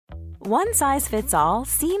One size fits all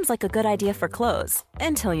seems like a good idea for clothes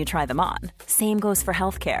until you try them on. Same goes for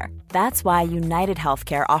healthcare. That's why United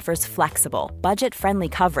Healthcare offers flexible, budget-friendly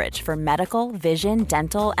coverage for medical, vision,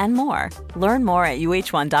 dental, and more. Learn more at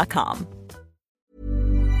uh1.com.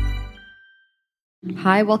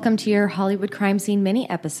 Hi, welcome to your Hollywood Crime Scene mini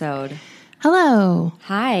episode. Hello.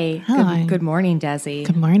 Hi. Hi. Good morning, Desi.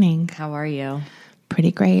 Good morning. How are you?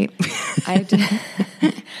 Pretty great.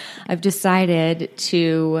 I've decided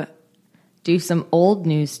to do some old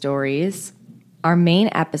news stories. Our main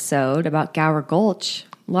episode about Gower Gulch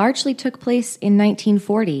largely took place in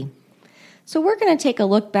 1940. So we're going to take a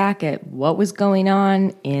look back at what was going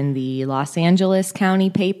on in the Los Angeles County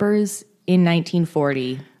papers in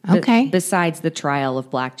 1940. Okay. Besides the trial of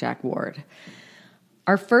Blackjack Ward.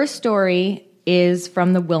 Our first story is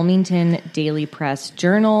from the Wilmington Daily Press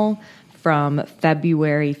Journal from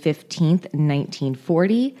February 15th,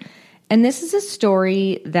 1940. And this is a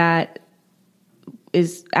story that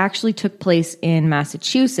actually took place in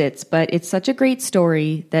Massachusetts, but it's such a great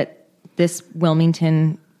story that this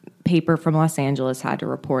Wilmington paper from Los Angeles had to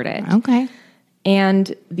report it. Okay.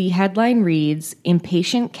 And the headline reads,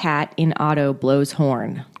 "Impatient Cat in Auto Blows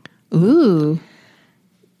Horn." Ooh.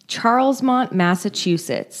 Charlesmont,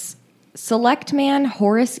 Massachusetts. Selectman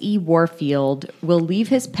Horace E. Warfield will leave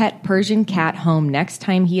his pet Persian cat home next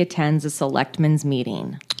time he attends a selectman's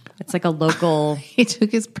meeting. It's like a local... He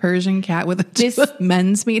took his Persian cat with a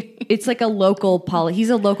men's meeting. It's like a local...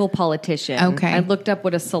 He's a local politician. Okay. I looked up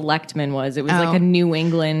what a selectman was. It was like a New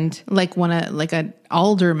England... Like an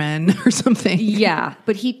alderman or something. Yeah,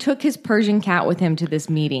 but he took his Persian cat with him to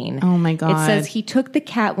this meeting. Oh my God. It says he took the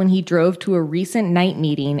cat when he drove to a recent night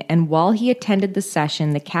meeting, and while he attended the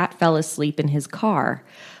session, the cat fell asleep in his car.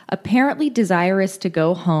 Apparently desirous to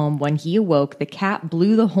go home, when he awoke, the cat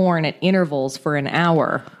blew the horn at intervals for an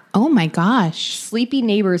hour. Oh my gosh. Sleepy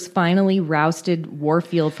neighbors finally rousted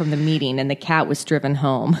Warfield from the meeting, and the cat was driven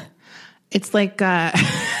home. It's like, but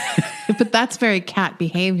that's very cat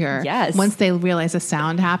behavior. Yes. Once they realize a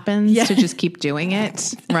sound happens, to just keep doing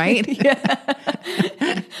it, right?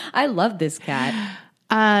 I love this cat.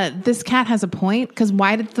 This cat has a point, because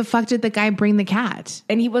why the fuck did the guy bring the cat?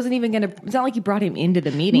 And he wasn't even going to... It's not like he brought him into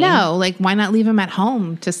the meeting. No, like, why not leave him at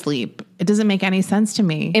home to sleep? It doesn't make any sense to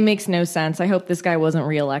me. It makes no sense. I hope this guy wasn't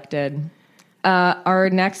reelected. Our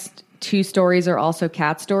next two stories are also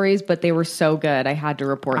cat stories, but they were so good, I had to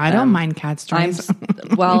report them. I don't mind cat stories.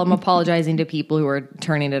 I'm apologizing to people who are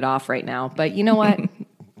turning it off right now. But you know what?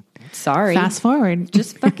 Sorry. Fast forward.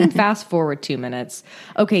 Just fucking fast forward 2 minutes.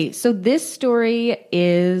 Okay, so this story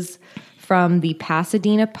is from the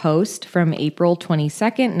Pasadena Post from April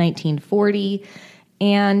 22nd, 1940.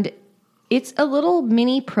 And it's a little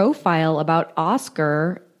mini profile about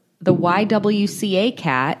Oscar, the YWCA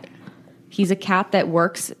cat. He's a cat that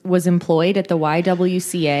was employed at the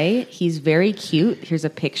YWCA. He's very cute. Here's a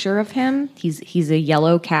picture of him. He's a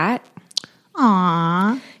yellow cat.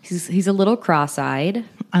 Aww. He's a little cross-eyed.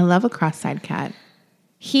 I love a cross-eyed cat.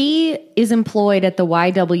 He is employed at the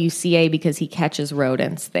YWCA because he catches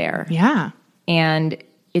rodents there. Yeah. And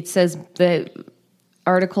it says, the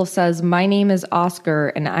article says, "My name is Oscar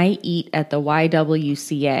and I eat at the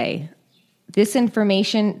YWCA." This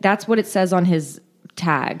information, that's what it says on his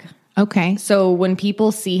tag. Okay. So when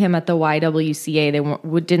people see him at the YWCA,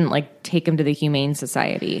 they didn't like take him to the Humane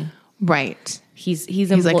Society. Right. He's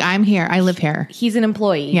like, I'm here. I live here. He's an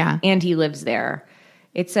employee. Yeah. And he lives there.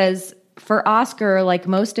 It says, for Oscar, like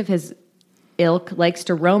most of his ilk, likes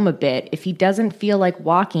to roam a bit. If he doesn't feel like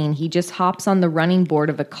walking, he just hops on the running board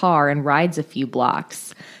of a car and rides a few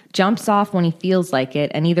blocks. Jumps off when he feels like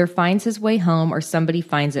it and either finds his way home or somebody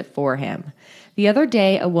finds it for him. The other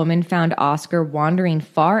day, a woman found Oscar wandering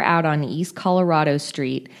far out on East Colorado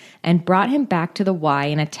Street and brought him back to the Y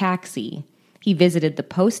in a taxi. He visited the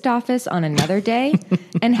post office on another day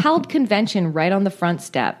and held convention right on the front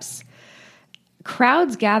steps.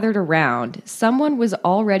 Crowds gathered around. Someone was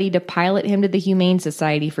all ready to pilot him to the Humane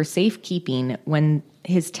Society for safekeeping when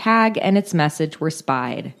his tag and its message were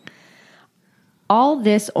spied. All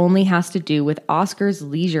this only has to do with Oscar's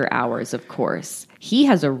leisure hours, of course. He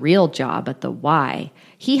has a real job at the Y.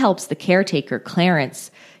 He helps the caretaker,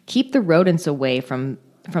 Clarence, keep the rodents away from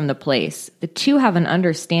the place. The two have an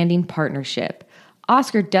understanding partnership.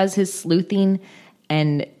 Oscar does his sleuthing,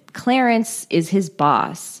 and Clarence is his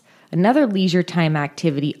boss. Another leisure time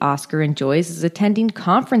activity Oscar enjoys is attending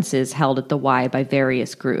conferences held at the Y by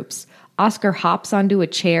various groups. Oscar hops onto a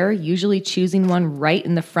chair, usually choosing one right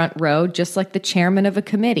in the front row, just like the chairman of a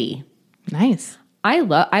committee. Nice. I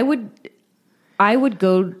would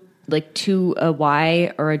go like to a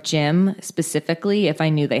Y or a gym specifically if I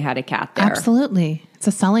knew they had a cat there. Absolutely. It's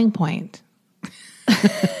a selling point.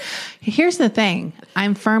 Here's the thing.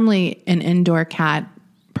 I'm firmly an indoor cat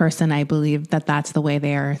person. I believe that that's the way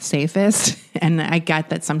they are safest. And I get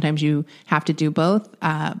that sometimes you have to do both.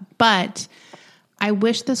 But I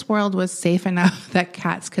wish this world was safe enough that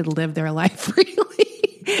cats could live their life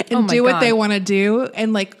freely and do what they want to do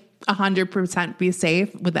and like 100% be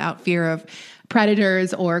safe without fear of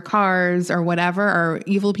predators or cars or whatever or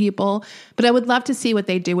evil people. But I would love to see what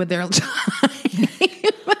they do with their time.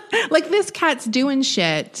 Like this cat's doing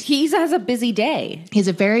shit. He has a busy day. He's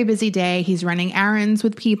a very busy day. He's running errands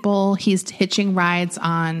with people. He's hitching rides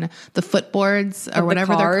on the footboards or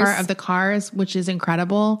whatever of the cars, which is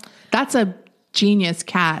incredible. That's a genius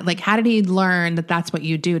cat. Like, how did he learn that that's what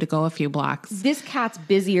you do to go a few blocks? This cat's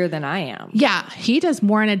busier than I am. Yeah, he does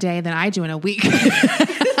more in a day than I do in a week.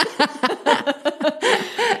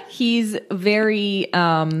 He's very,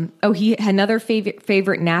 another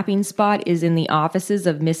favorite napping spot is in the offices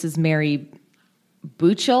of Mrs. Mary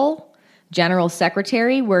Buchel, General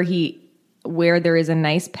Secretary, where there is a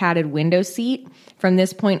nice padded window seat. From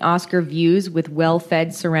this point, Oscar views with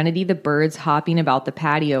well-fed serenity the birds hopping about the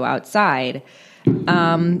patio outside.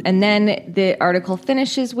 And then the article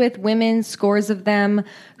finishes with women, scores of them,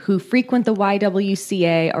 who frequent the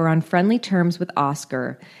YWCA are on friendly terms with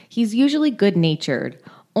Oscar. He's usually good-natured.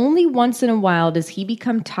 Only once in a while does he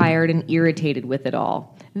become tired and irritated with it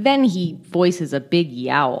all. Then he voices a big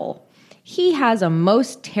yowl. He has a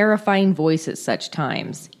most terrifying voice at such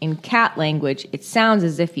times. In cat language, it sounds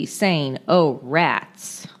as if he's saying, "Oh,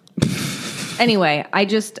 rats." Anyway,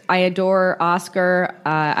 I adore Oscar.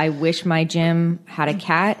 I wish my gym had a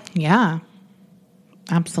cat. Yeah,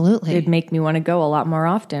 absolutely. It'd make me want to go a lot more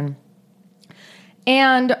often.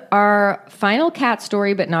 And our final cat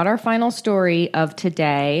story, but not our final story of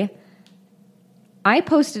today. I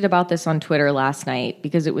posted about this on Twitter last night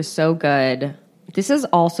because it was so good. This is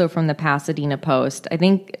also from the Pasadena Post. I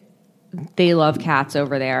think they love cats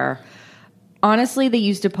over there. Honestly, they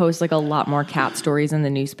used to post like a lot more cat stories in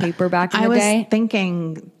the newspaper back in the day. I was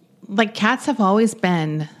thinking, like, cats have always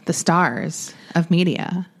been the stars of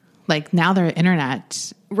media. Like, now they're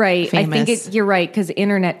internet right. famous. I think you're right, because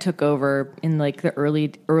internet took over in like the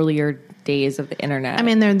earlier days of the internet. I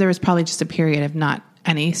mean, there was probably just a period of not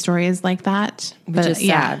any stories like that. Which is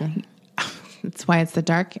sad. That's why it's the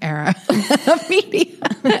dark era of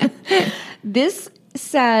media. This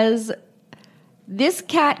says, this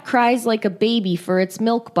cat cries like a baby for its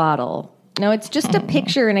milk bottle. Now, it's just a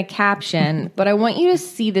picture and a caption, but I want you to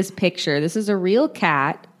see this picture. This is a real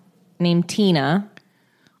cat named Tina.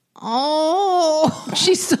 Oh,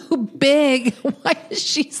 she's so big. Why does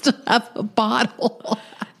she still have a bottle?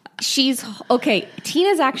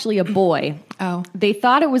 Tina's actually a boy. Oh. They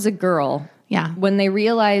thought it was a girl. Yeah. When they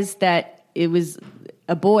realized that it was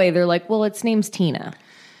a boy, they're like, well, its name's Tina.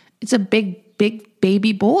 It's a big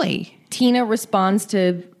baby boy. Tina responds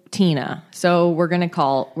to Tina. So we're going to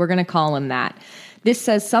call him that. This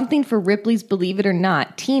says something for Ripley's Believe It or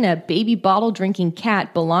Not. Tina, baby bottle drinking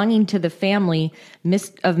cat belonging to the family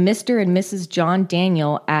of Mr. and Mrs. John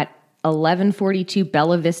Daniel at 1142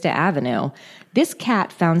 Bella Vista Avenue. This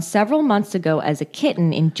cat, found several months ago as a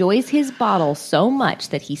kitten, enjoys his bottle so much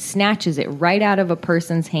that he snatches it right out of a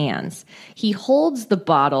person's hands. He holds the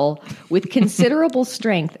bottle with considerable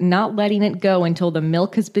strength, not letting it go until the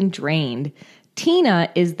milk has been drained. Tina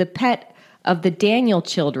is the pet of the Daniel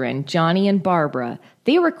children, Johnny and Barbara.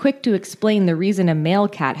 They were quick to explain the reason a male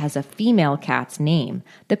cat has a female cat's name.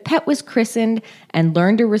 The pet was christened and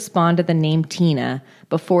learned to respond to the name Tina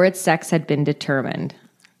before its sex had been determined.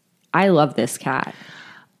 I love this cat.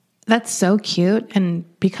 That's so cute. And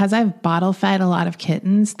because I've bottle fed a lot of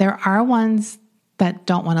kittens, there are ones that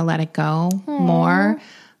don't want to let it go more.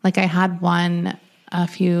 Like I had one a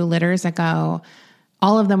few litters ago.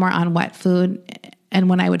 All of them were on wet food. And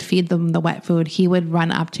when I would feed them the wet food, he would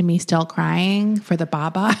run up to me still crying for the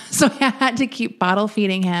baba. So I had to keep bottle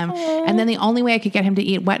feeding him. And then the only way I could get him to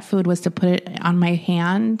eat wet food was to put it on my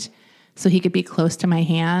hand so he could be close to my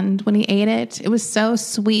hand when he ate it. It was so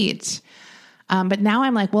sweet. But now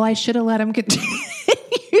I'm like, well, I should have let him continue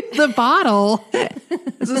the bottle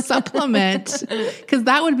as a supplement, because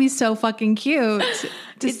that would be so fucking cute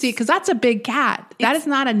to see, because that's a big cat. That is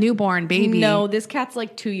not a newborn baby. No, this cat's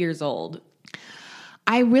like 2 years old.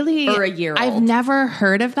 Or a year I've old. never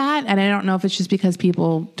heard of that, and I don't know if it's just because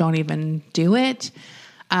people don't even do it.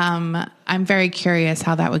 I'm very curious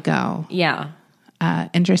how that would go. Yeah.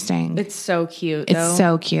 Interesting. It's so cute, It's though.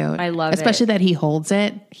 so cute. I love it. Especially that he holds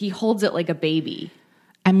it. He holds it like a baby.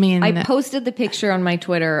 I mean, I posted the picture on my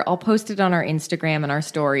Twitter. I'll post it on our Instagram and our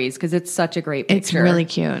stories because it's such a great picture. it's really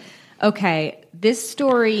cute. Okay. This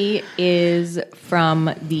story is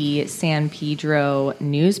from the San Pedro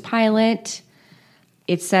News Pilot.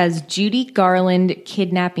 It says, Judy Garland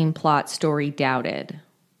kidnapping plot story doubted.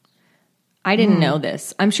 I didn't know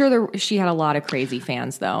this. I'm sure she had a lot of crazy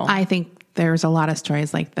fans, though. I think there's a lot of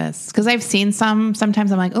stories like this because I've seen some.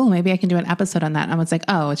 Sometimes I'm like, oh, maybe I can do an episode on that. And I was like,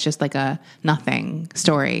 oh, it's just like a nothing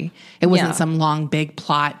story. It wasn't some long, big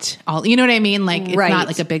plot. You know what I mean? Like, it's not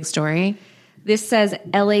like a big story. This says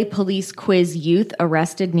LA police quiz youth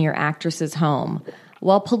arrested near actress's home.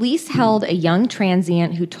 While police held a young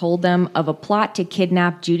transient who told them of a plot to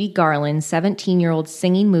kidnap Judy Garland, 17-year-old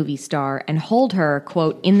singing movie star, and hold her,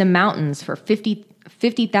 quote, in the mountains for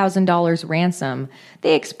 $50,000 ransom,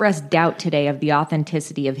 they expressed doubt today of the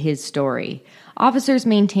authenticity of his story. Officers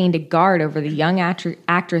maintained a guard over the young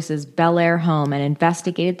actress's Bel Air home and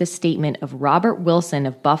investigated the statement of Robert Wilson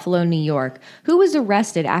of Buffalo, New York, who was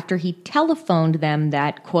arrested after he telephoned them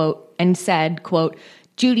that, quote, and said, quote,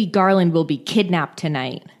 Judy Garland will be kidnapped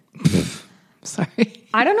tonight. Sorry.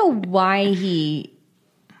 I don't know why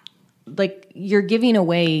you're giving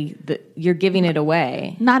it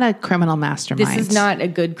away. Not a criminal mastermind. This is not a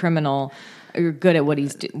good criminal. You're good at what he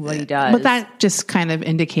does. But that just kind of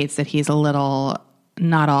indicates that he's a little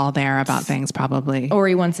not all there about things, probably. Or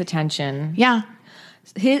he wants attention. Yeah.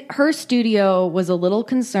 Her studio was a little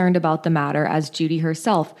concerned about the matter, as Judy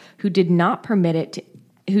herself, who did not permit it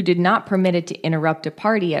to interrupt a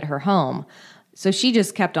party at her home. So she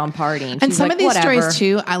just kept on partying. And some of these stories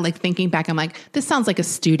too, I like thinking back, I'm like, this sounds like a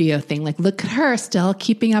studio thing. Like, look at her still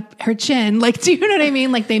keeping up her chin. Like, do you know what I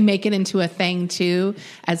mean? Like, they make it into a thing too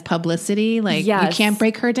as publicity. Like, you can't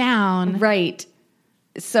break her down. Right.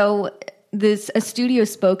 So a studio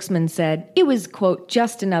spokesman said it was, quote,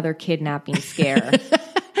 just another kidnapping scare.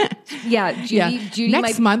 Judy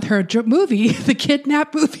next month, her movie, The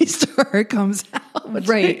Kidnap Movie Star, comes out.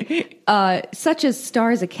 Right. Such as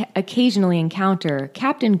stars occasionally encounter,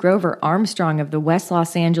 Captain Grover Armstrong of the West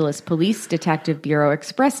Los Angeles Police Detective Bureau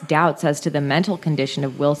expressed doubts as to the mental condition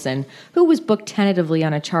of Wilson, who was booked tentatively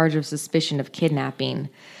on a charge of suspicion of kidnapping.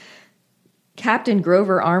 Captain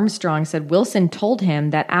Grover Armstrong said Wilson told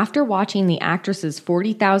him that after watching the actress's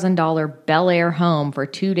 $40,000 Bel Air home for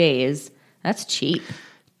 2 days, that's cheap.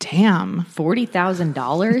 Damn.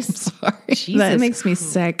 $40,000? Sorry. That makes me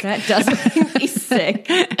sick. That does make me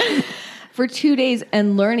sick. For 2 days,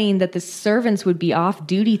 and learning that the servants would be off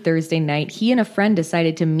duty Thursday night, he and a friend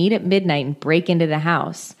decided to meet at midnight and break into the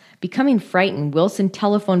house. Becoming frightened, Wilson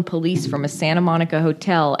telephoned police from a Santa Monica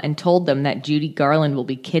hotel and told them that Judy Garland will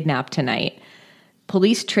be kidnapped tonight.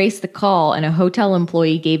 Police traced the call, and a hotel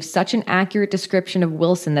employee gave such an accurate description of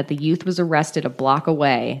Wilson that the youth was arrested a block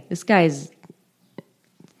away. This guy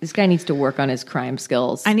needs to work on his crime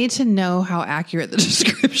skills. I need to know how accurate the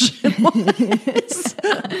description was.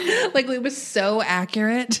 Like, it was so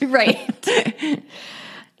accurate. Right.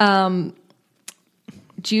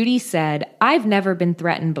 Judy said, I've never been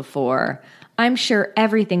threatened before. I'm sure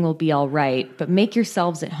everything will be all right, but make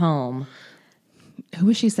yourselves at home. Who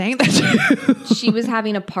was she saying that to? She was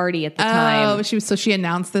having a party at the time. Oh, so she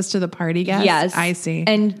announced this to the party guests? Yes. I see.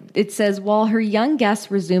 And it says, while her young guests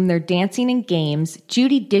resumed their dancing and games,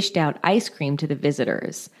 Judy dished out ice cream to the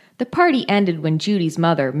visitors. The party ended when Judy's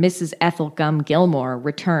mother, Mrs. Ethel Gum Gilmore,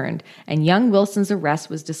 returned, and young Wilson's arrest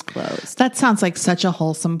was disclosed. That sounds like such a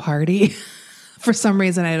wholesome party. For some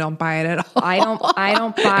reason, I don't buy it at all. I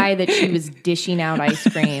don't buy that she was dishing out ice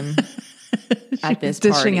cream. At this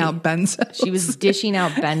party. Dishing out benzos. She was dishing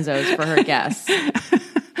out benzos for her guests.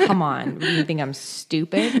 Come on. Do you think I'm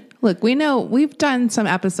stupid? Look, we've done some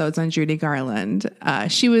episodes on Judy Garland.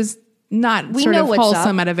 She was not sort of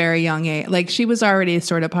wholesome at a very young age. Like, she was already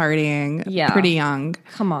sort of partying pretty young.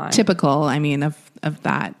 Come on. Typical, I mean, of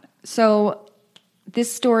that. So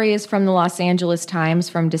this story is from the Los Angeles Times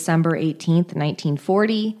from December 18th,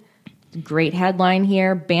 1940. Great headline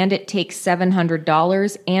here. Bandit takes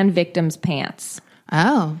 $700 and victim's pants.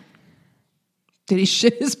 Oh. Did he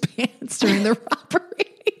shit his pants during the robbery?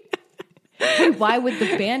 Wait, why would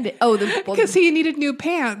the bandit? Because he needed new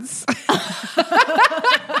pants.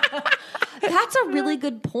 That's a really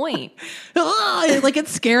good point. Like, it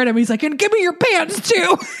scared him. He's like, and give me your pants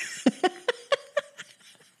too.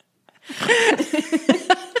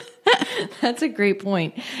 That's a great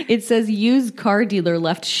point. It says used car dealer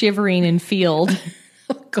left shivering in field.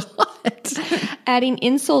 Oh, God. Adding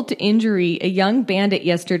insult to injury, a young bandit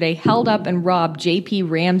yesterday held up and robbed J.P.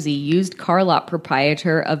 Ramsey, used car lot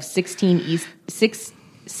proprietor of 16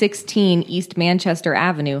 East Manchester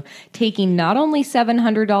Avenue, taking not only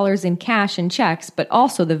 $700 in cash and checks, but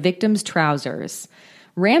also the victim's trousers.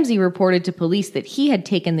 Ramsey reported to police that he had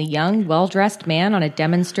taken the young, well-dressed man on a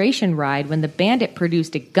demonstration ride when the bandit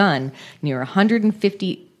produced a gun near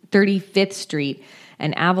 135th Street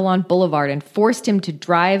and Avalon Boulevard and forced him to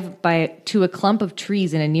drive to a clump of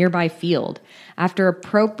trees in a nearby field. After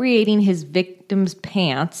appropriating his victim's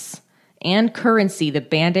pants and currency, the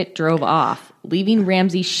bandit drove off, leaving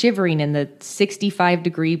Ramsey shivering in the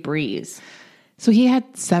 65-degree breeze. So he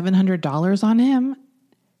had $700 on him?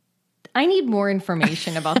 I need more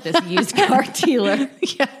information about this used car dealer.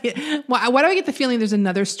 Yeah. Why do I get the feeling there's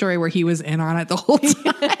another story where he was in on it the whole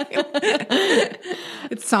time?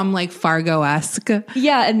 It's some like Fargo-esque.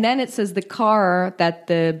 Yeah, and then it says the car that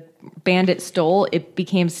the bandit stole, it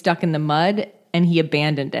became stuck in the mud and he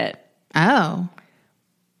abandoned it. Oh.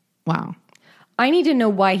 Wow. I need to know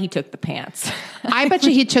why he took the pants. I bet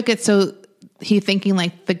you he took it so he thinking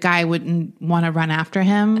like the guy wouldn't want to run after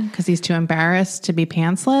him because he's too embarrassed to be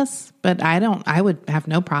pantsless. But I would have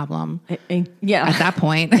no problem. Yeah. At that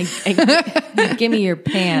point. Give me your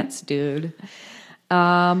pants, dude.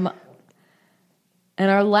 And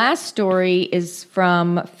our last story is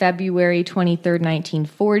from February 23rd,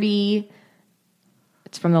 1940.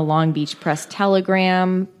 It's from the Long Beach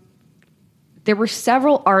Press-Telegram. There were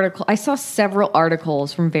several articles. I saw several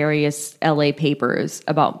articles from various LA papers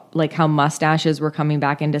about like how mustaches were coming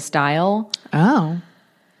back into style. Oh.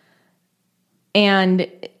 And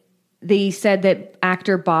they said that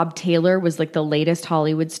actor Bob Taylor was like the latest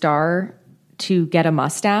Hollywood star to get a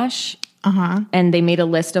mustache. Uh-huh. And they made a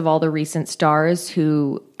list of all the recent stars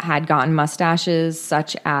who had gotten mustaches,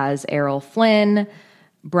 such as Errol Flynn,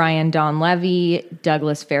 Brian Donlevy,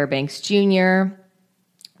 Douglas Fairbanks Jr.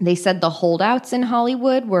 They said the holdouts in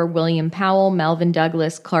Hollywood were William Powell, Melvin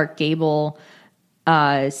Douglas, Clark Gable,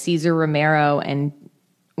 Cesar Romero, and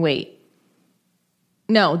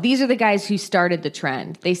no, these are the guys who started the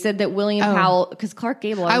trend. They said that William Powell, because Clark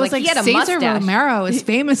Gable, I was like, he had a Cesar mustache. Romero is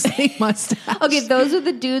famously mustache. Okay, those are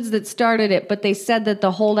the dudes that started it, but they said that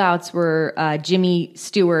the holdouts were Jimmy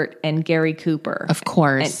Stewart and Gary Cooper. Of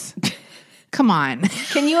course. Come on.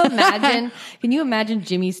 Can you imagine? Can you imagine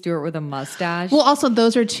Jimmy Stewart with a mustache? Well, also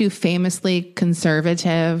those are two famously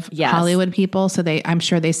conservative Hollywood people, so I'm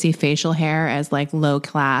sure they see facial hair as like low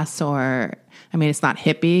class, or I mean, it's not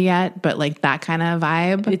hippie yet, but like that kind of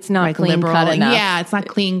vibe. It's not like clean liberal. cut enough. Yeah, it's not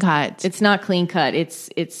clean cut. It's not clean cut.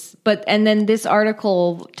 And then this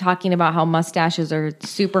article talking about how mustaches are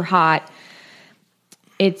super hot.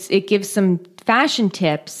 It gives some fashion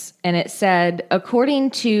tips, and it said,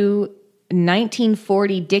 according to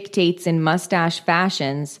 1940 dictates in mustache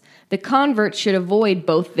fashions, the convert should avoid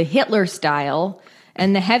both the Hitler style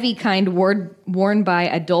and the heavy kind worn by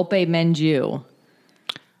Adolphe Menjou.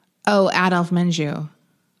 Oh, Adolphe Menjou.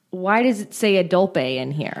 Why does it say Adolphe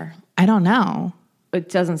in here? I don't know. It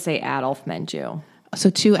doesn't say Adolphe Menjou. So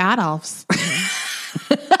two Adolphs.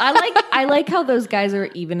 I like how those guys are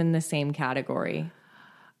even in the same category.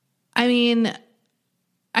 I mean,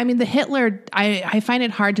 the Hitler, I find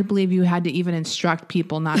it hard to believe you had to even instruct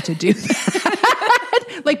people not to do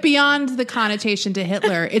that. Like beyond the connotation to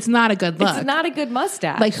Hitler, it's not a good look. It's not a good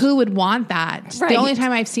mustache. Like who would want that? Right. The only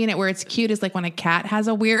time I've seen it where it's cute is like when a cat has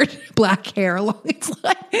a weird black hair along its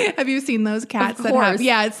line. Have you seen those cats that have?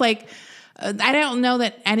 Yeah, it's like, I don't know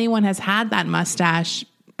that anyone has had that mustache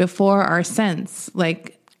before or since.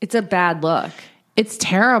 Like, it's a bad look. It's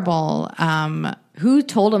terrible. Who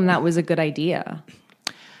told him that was a good idea?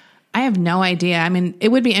 I have no idea. I mean, it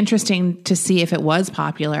would be interesting to see if it was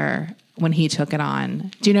popular when he took it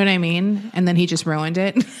on. Do you know what I mean? And then he just ruined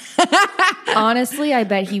it. Honestly, I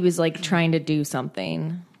bet he was like trying to do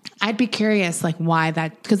something. I'd be curious, like why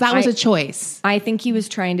that, because that was a choice. I think he was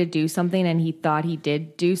trying to do something and he thought he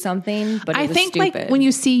did do something, but it was stupid. Like when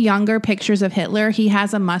you see younger pictures of Hitler, he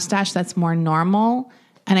has a mustache that's more normal.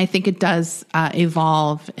 And I think it does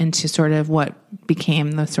evolve into sort of what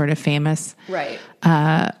became the sort of famous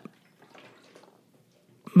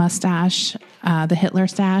mustache, the Hitler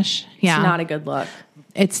stash. Yeah. It's not a good look.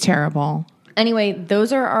 It's terrible. Anyway,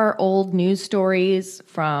 those are our old news stories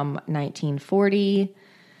from 1940.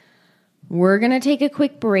 We're going to take a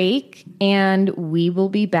quick break and we will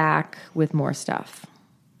be back with more stuff.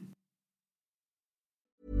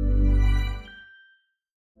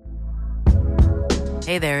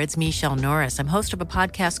 Hey there, it's Michelle Norris. I'm host of a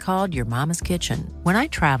podcast called Your Mama's Kitchen. When I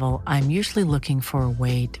travel, I'm usually looking for a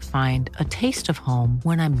way to find a taste of home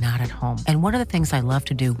when I'm not at home. And one of the things I love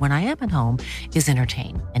to do when I am at home is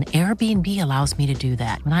entertain. And Airbnb allows me to do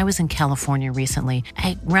that. When I was in California recently,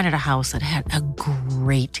 I rented a house that had a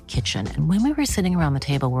great kitchen. And when we were sitting around the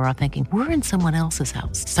table, we were all thinking, we're in someone else's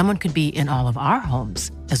house. Someone could be in all of our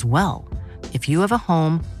homes as well. If you have a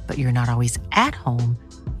home, but you're not always at home,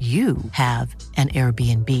 you have an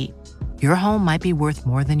Airbnb. Your home might be worth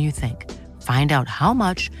more than you think. Find out how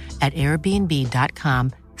much at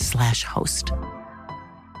airbnb.com/host.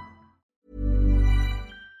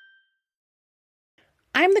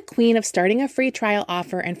 I'm the queen of starting a free trial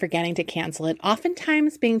offer and forgetting to cancel it,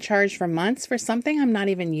 oftentimes being charged for months for something I'm not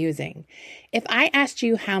even using. If I asked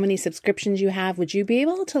you how many subscriptions you have, would you be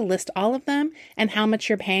able to list all of them and how much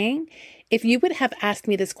you're paying? If you would have asked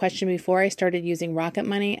me this question before I started using Rocket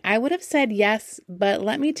Money, I would have said yes, but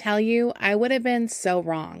let me tell you, I would have been so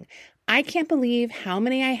wrong. I can't believe how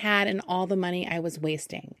many I had and all the money I was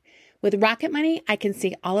wasting. With Rocket Money, I can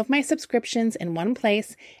see all of my subscriptions in one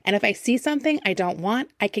place, and if I see something I don't want,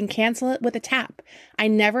 I can cancel it with a tap. I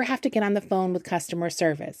never have to get on the phone with customer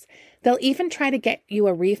service. They'll even try to get you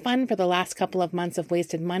a refund for the last couple of months of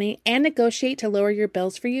wasted money and negotiate to lower your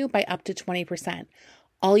bills for you by up to 20%.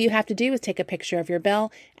 All you have to do is take a picture of your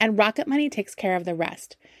bill, and Rocket Money takes care of the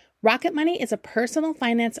rest. Rocket Money is a personal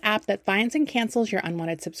finance app that finds and cancels your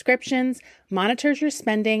unwanted subscriptions, monitors your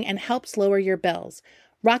spending, and helps lower your bills.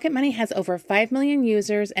 Rocket Money has over 5 million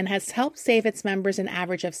users and has helped save its members an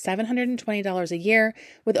average of $720 a year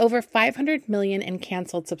with over 500 million in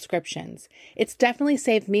canceled subscriptions. It's definitely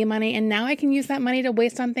saved me money, and now I can use that money to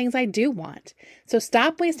waste on things I do want. So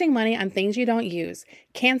stop wasting money on things you don't use.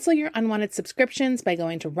 Cancel your unwanted subscriptions by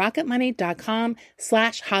going to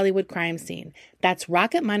rocketmoney.com/Hollywood crime scene. That's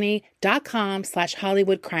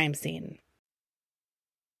rocketmoney.com/Hollywood crime scene.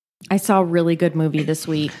 I saw a really good movie this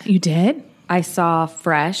week. You did? I saw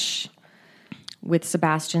Fresh with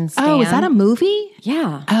Sebastian Stan. Oh, is that a movie?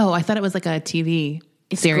 Yeah. Oh, I thought it was like a TV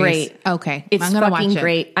series. Great. Okay. It's I'm gonna fucking watch it.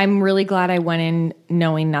 great. I'm really glad I went in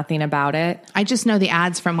knowing nothing about it. I just know the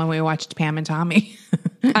ads from when we watched Pam and Tommy.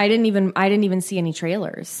 I didn't even see any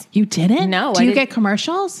trailers. You didn't? No, Do I you didn't. get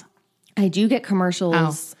commercials? I do get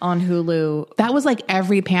commercials on Hulu. That was like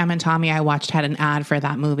every Pam and Tommy I watched had an ad for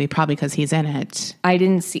that movie, probably because he's in it. I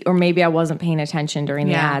didn't see, or maybe I wasn't paying attention during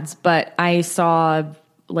the ads, but I saw,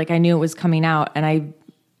 I knew it was coming out, and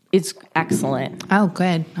it's excellent. Oh,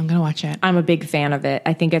 good. I'm going to watch it. I'm a big fan of it.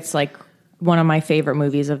 I think it's one of my favorite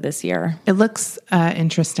movies of this year. It looks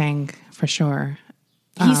interesting for sure.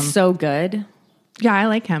 He's so good. Yeah, I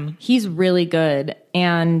like him. He's really good,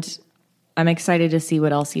 and I'm excited to see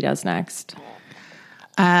what else he does next.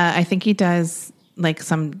 I think he does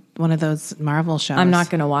one of those Marvel shows. I'm not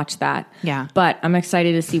going to watch that. Yeah. But I'm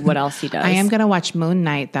excited to see what else he does. I am going to watch Moon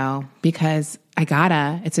Knight, though, because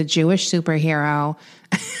it's a Jewish superhero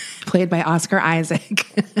played by Oscar Isaac.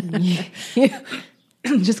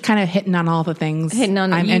 Just kind of hitting on all the things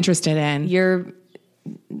I'm interested in.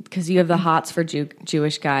 Because you have the hots for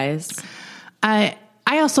Jewish guys.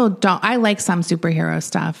 I also don't. I like some superhero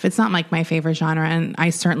stuff. It's not like my favorite genre, and I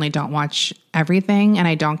certainly don't watch everything, and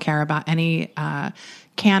I don't care about any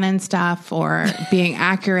canon stuff or being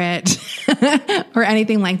accurate or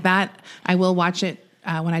anything like that. I will watch it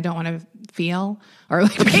when I don't want to feel or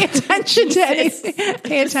pay attention to anything.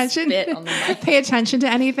 Pay attention to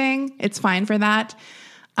anything. It's fine for that.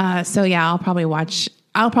 So yeah, I'll probably watch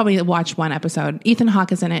one episode. Ethan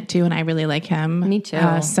Hawke is in it too, and I really like him. Me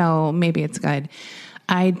too. So maybe it's good.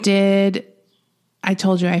 I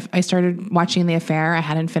told you I started watching The Affair. I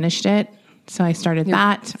hadn't finished it. So I started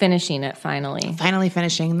that. Finishing it finally. Finally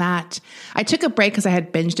finishing that. I took a break because I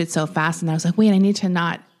had binged it so fast, and I was like, wait, I need to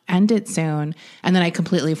not end it soon. And then I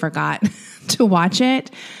completely forgot to watch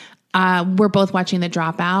it. We're both watching The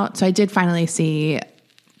Dropout. So I did finally see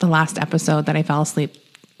the last episode that I fell asleep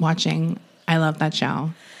watching. I love that show.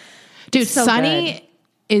 Dude, so Sonny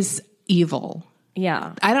is evil.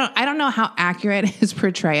 Yeah. I don't know how accurate his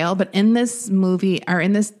portrayal, but in this movie or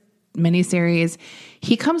in this miniseries,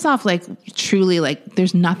 he comes off truly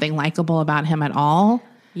there's nothing likable about him at all.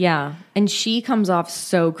 Yeah. And she comes off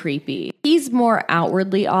so creepy. He's more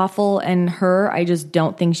outwardly awful, and I just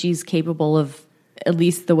don't think she's capable of, at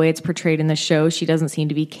least the way it's portrayed in the show, she doesn't seem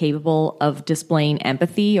to be capable of displaying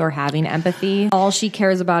empathy or having empathy. All she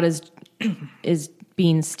cares about is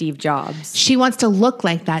being Steve Jobs. She wants to look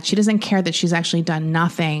like that. She doesn't care that she's actually done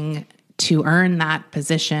nothing to earn that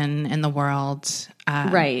position in the world.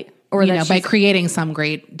 Right. Or by creating some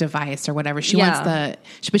great device or whatever. She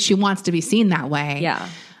wants to be seen that way. Yeah.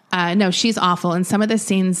 No, she's awful. And some of the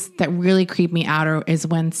scenes that really creep me out is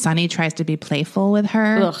when Sonny tries to be playful with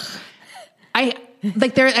her. Ugh.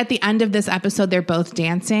 They're at the end of this episode, they're both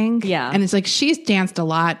dancing. Yeah. And it's she's danced a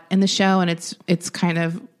lot in the show, and it's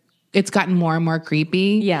gotten more and more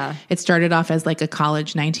creepy. Yeah. It started off as a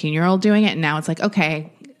college 19-year-old doing it, and now it's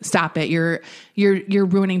okay, stop it. You're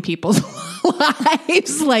ruining people's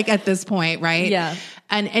lives at this point, right? Yeah.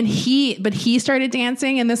 And he started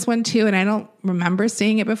dancing in this one too. And I don't remember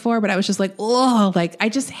seeing it before, but I was just like, oh, like I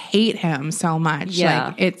just hate him so much. Yeah.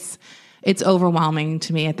 Like it's overwhelming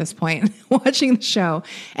to me at this point watching the show.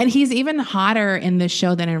 And he's even hotter in this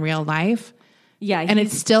show than in real life. Yeah. And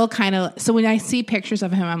it's still kind of, so when I see pictures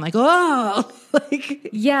of him, I'm like, oh, like,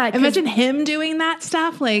 yeah. Imagine him doing that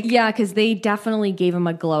stuff. Like, yeah. Cause they definitely gave him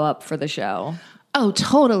a glow up for the show. oh,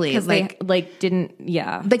 totally. Cause they didn't,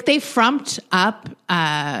 yeah. Like they frumped up,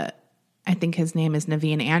 I think his name is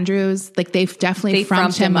Naveen Andrews. Like they've definitely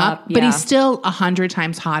frumped him up, but he's still 100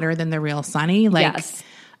 times hotter than the real Sonny. Like, yes.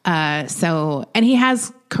 And he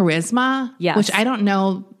has charisma, yes. which I don't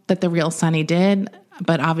know that the real Sonny did,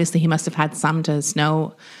 but obviously he must have had some to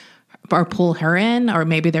snow or pull her in, or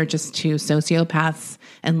maybe they're just two sociopaths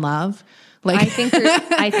in love. Like I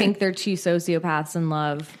think they're two sociopaths in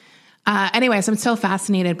love. Anyways, I'm so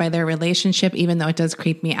fascinated by their relationship, even though it does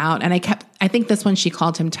creep me out. And I think this one, she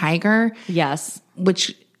called him Tiger. Yes.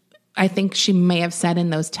 Which I think she may have said in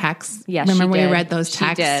those texts. Yes, remember she we did. read those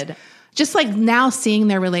texts? She did. Just like now seeing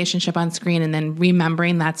their relationship on screen and then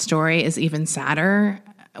remembering that story is even sadder.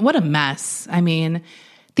 What a mess. I mean,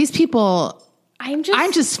 these people, I'm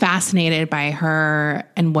just fascinated by her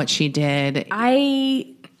and what she did.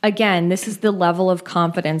 Again, this is the level of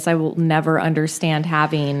confidence I will never understand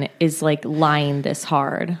having, is like lying this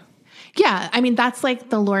hard. Yeah. I mean, that's like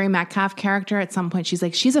the Laurie Metcalf character at some point. She's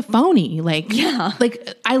like, she's a phony. Like, yeah.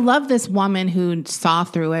 Like, I love this woman who saw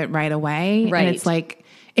through it right away. Right. And it's like,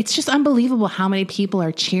 it's just unbelievable how many people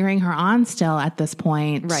are cheering her on still at this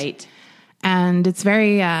point. Right. And it's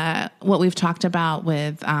very, what we've talked about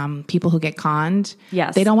with people who get conned.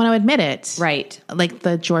 Yes. They don't want to admit it. Right. Like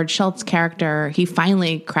the George Schultz character, he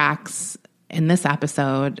finally cracks in this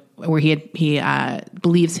episode where he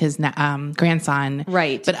believes his grandson.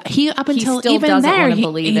 Right. But he, up until still even doesn't there, wanna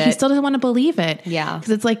believe it. he still doesn't want to believe it. Yeah. Because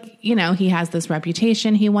it's like, you know, he has this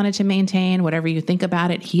reputation he wanted to maintain. Whatever you think about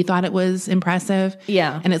it, he thought it was impressive.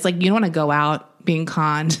 Yeah. And it's like, you don't want to go out being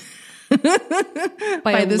conned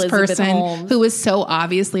by this Elizabeth person Holmes. who was so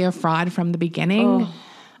obviously a fraud from the beginning.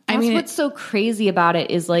 That's what's so crazy about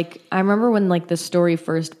it is like, I remember when like the story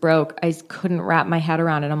first broke, I couldn't wrap my head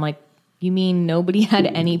around it. I'm like, you mean nobody had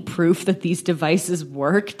any proof that these devices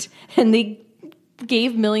worked and they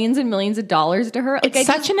gave millions and millions of dollars to her? Like, it's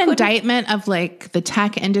such an indictment of like the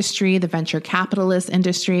tech industry, the venture capitalist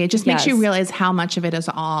industry. It just makes you realize how much of it is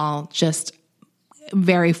all just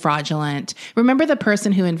very fraudulent. Remember the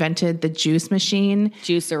person who invented the juice machine?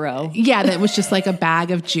 Juicero. Yeah, that was just like a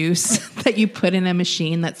bag of juice that you put in a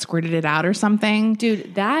machine that squirted it out or something.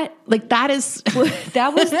 Dude, that is...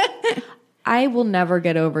 that was... I will never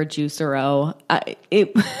get over Juicero.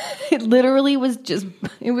 It literally was just...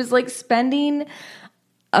 It was like spending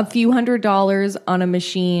a few $100s on a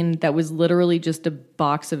machine that was literally just a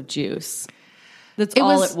box of juice. That's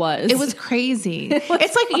all it was. It was crazy. It's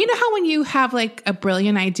like, you know how when you have like a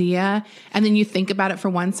brilliant idea and then you think about it for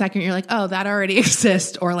 1 second, you're like, oh, that already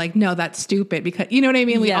exists. Or like, no, that's stupid. Because you know what I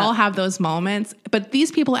mean? We all have those moments. But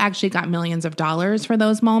these people actually got millions of dollars for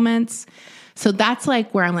those moments. So that's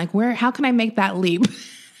like where I'm like, how can I make that leap?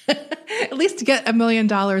 At least to get $1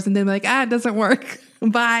 million and then be like, it doesn't work.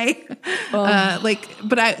 Bye.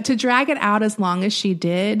 To drag it out as long as she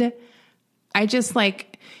did, I just like,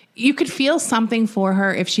 you could feel something for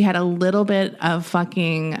her if she had a little bit of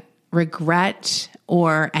fucking regret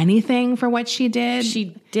or anything for what she did.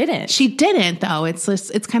 She didn't. She didn't, though. It's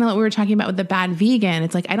kind of like we were talking about with the bad vegan.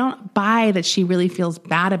 It's like, I don't buy that she really feels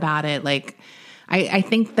bad about it. Like, I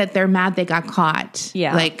think that they're mad they got caught.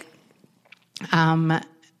 Yeah. Like,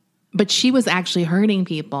 but she was actually hurting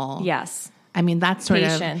people. Yes. I mean, that's sort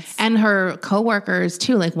Patience. of, and her coworkers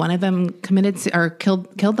too. Like one of them committed or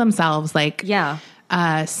killed themselves. Like, yeah.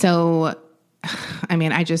 So, I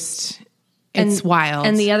mean, it's wild.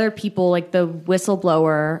 And the other people, like the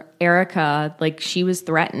whistleblower, Erica, like she was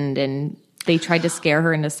threatened and they tried to scare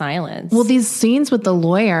her into silence. Well, these scenes with the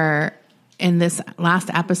lawyer in this last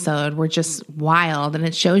episode were just wild. And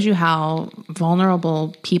it shows you how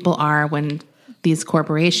vulnerable people are when these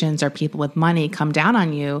corporations or people with money come down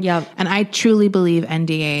on you. Yep. And I truly believe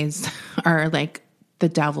NDAs are like the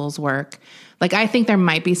devil's work. Like, I think there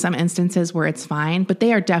might be some instances where it's fine, but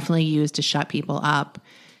they are definitely used to shut people up.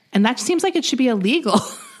 And that seems like it should be illegal.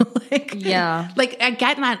 Yeah. Like, I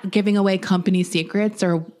get not giving away company secrets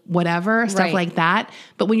or whatever, stuff like that.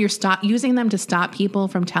 But when you're using them to stop people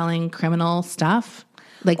from telling criminal stuff,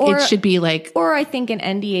 like, it should be like... Or I think an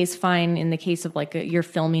NDA is fine in the case of like you're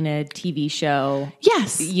filming a TV show.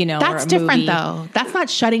 Yes. You know, that's or a different movie. though. That's not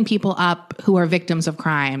shutting people up who are victims of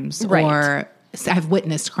crimes Right. or have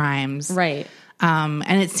witnessed crimes. Right.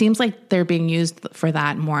 And it seems like they're being used for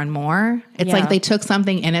that more and more. It's like they took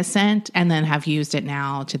something innocent and then have used it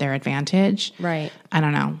now to their advantage. Right. I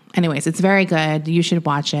don't know. Anyways, it's very good. You should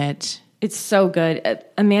watch it. It's so good.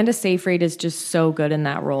 Amanda Seyfried is just so good in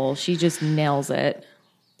that role. She just nails it.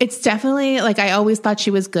 It's definitely, like, I always thought she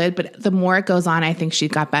was good, but the more it goes on, I think she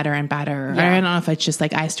got better and better. Yeah. I don't know if it's just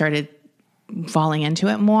like I started falling into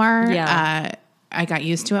it more. Yeah. I got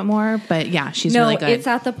used to it more, but yeah, she's really good. It's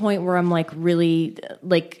at the point where I'm like really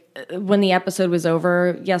like when the episode was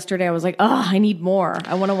over yesterday, I was like, oh, I need more.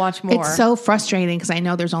 I want to watch more. It's so frustrating because I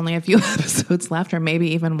know there's only a few episodes left or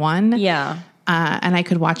maybe even one. Yeah. And I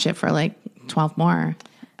could watch it for like 12 more.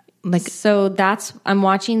 Like, so I'm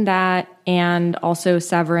watching that, and also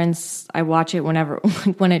Severance. I watch it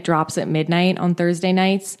when it drops at midnight on Thursday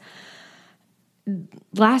nights.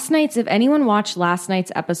 If anyone watched last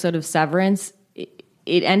night's episode of Severance,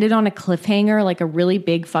 it ended on a cliffhanger, like a really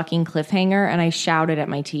big fucking cliffhanger, and I shouted at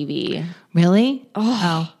my TV. really?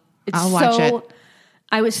 Oh, I'll watch it.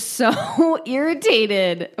 I was so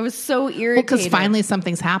irritated. Because finally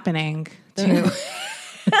something's happening too.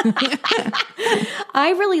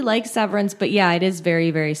 I really like Severance, but yeah, it is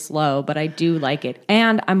very, very slow, but I do like it.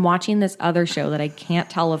 And I'm watching this other show that I can't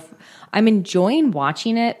tell if I'm enjoying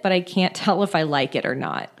watching it, but I can't tell if I like it or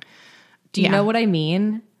not. Do you know what I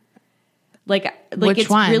mean? Like Which it's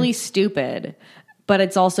one? really stupid, but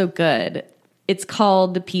it's also good. It's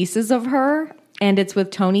called The Pieces of Her, and it's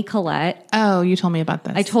with Toni Collette. Oh, you told me about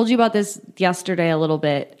this. I told you about this yesterday a little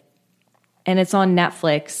bit, and it's on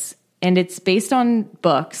Netflix, and it's based on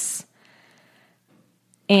books.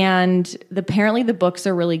 And apparently the books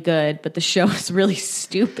are really good, but the show is really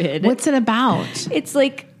stupid. What's it about? It's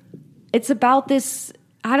about this,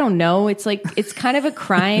 I don't know. It's kind of a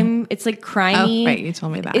crime. It's like crimey. Oh, right, you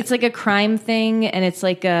told me that. It's like a crime thing, and it's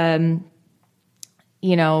like running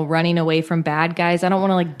away from bad guys. I don't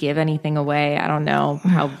want to like give anything away. I don't know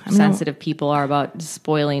how sensitive people are about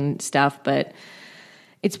spoiling stuff, but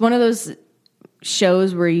it's one of those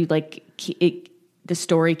shows where you like the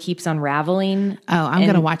story keeps unraveling. Oh, I'm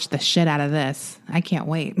going to watch the shit out of this. I can't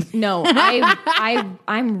wait. No,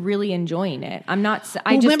 I'm really enjoying it. I'm not.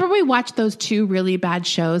 Remember we watched those two really bad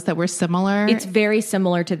shows that were similar? It's very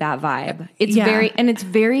similar to that vibe. It's Yeah. it's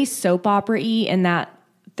very soap opera-y in that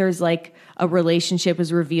there's like a relationship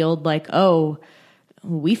is revealed like, oh,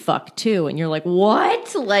 we fuck too. And you're like,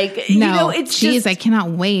 what? Like, No, it's geez, I cannot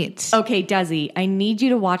wait. Okay, Desi, I need you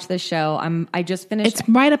to watch this show. I just finished. It's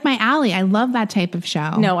right up my alley. I love that type of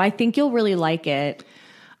show. No, I think you'll really like it.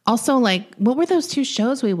 Also, like, what were those two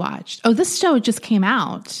shows we watched? Oh, this show just came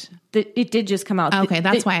out. It did just come out. Okay,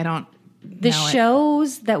 that's why I don't The know it.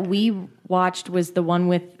 shows that we watched was the one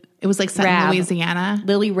with It was like set in Rab. Louisiana.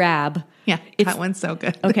 Lily Rab. Yeah, that one's so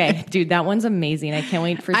good. Okay, dude, that one's amazing. I can't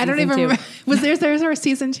wait for season I don't even 2. remember. Was there's our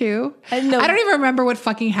season 2? No. I don't even remember what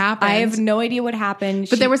fucking happened. I have no idea what happened.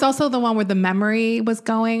 But there was also the one where the memory was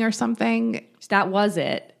going or something. That was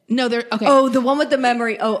it. No, there. Okay. Oh, the one with the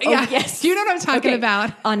memory. Oh, yeah. yes. You know what I'm talking Okay.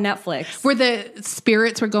 about? On Netflix. Where the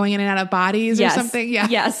spirits were going in and out of bodies Yes. or something. Yeah.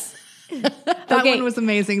 Yes. That Okay. one was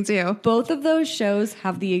amazing too. Both of those shows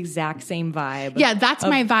have the exact same vibe. Yeah, that's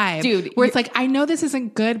my vibe. Dude, where it's like, I know this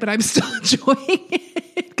isn't good, but I'm still enjoying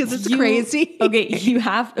it because it's crazy.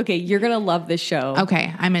 Okay, you're going to love this show.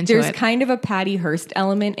 Okay, I'm into There's it. kind of a Patty Hearst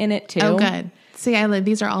element in it too. Oh, good. See,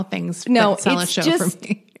 these are all things No, that sell a it's show just, for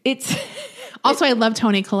me. It's Also, I love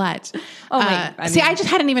Toni Collette. Oh my! I just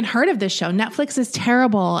hadn't even heard of this show. Netflix is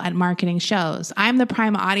terrible at marketing shows. I'm the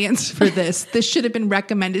prime audience for this. This should have been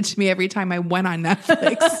recommended to me every time I went on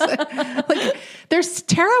Netflix. Like, they're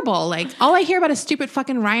terrible. Like, all I hear about is stupid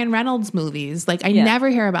fucking Ryan Reynolds movies. Like, I never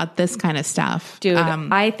hear about this kind of stuff. Dude,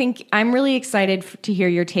 I think I'm really excited to hear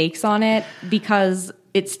your takes on it because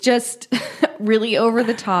it's just really over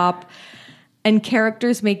the top and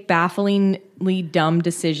characters make bafflingly dumb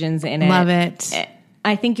decisions in it. Love it.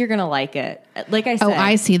 I think you're going to like it. Like I said. Oh,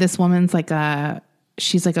 I see. This woman's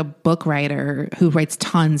she's like a book writer who writes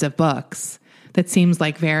tons of books. That seems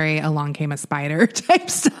like very Along Came a Spider type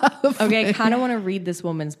stuff. Okay, I kind of want to read this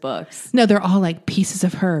woman's books. No, they're all like Pieces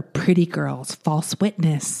of Her, Pretty Girls, False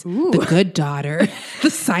Witness, The Good Daughter, The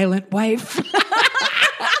Silent Wife.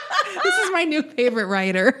 This is my new favorite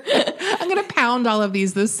writer. I'm going to pound all of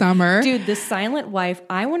these this summer. Dude, The Silent Wife,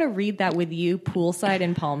 I want to read that with you poolside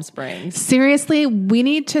in Palm Springs. Seriously, we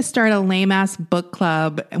need to start a lame-ass book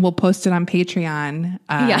club, and we'll post it on Patreon.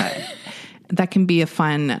 Yeah. That can be a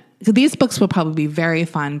fun... These books will probably be very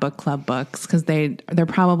fun book club books because they're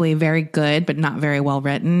probably very good but not very well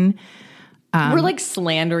written. We're like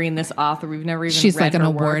slandering this author. We've never even She's read like an her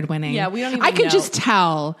award work. winning. Yeah, we don't even I could know. just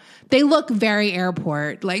tell. They look very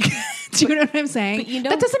airport. Like, do you know what I'm saying? But you know-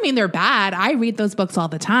 that doesn't mean they're bad. I read those books all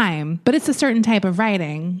the time, but it's a certain type of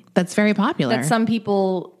writing that's very popular. that some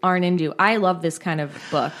people aren't into. I love this kind of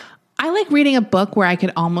book. I like reading a book where I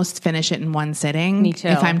could almost finish it in one sitting. Me too.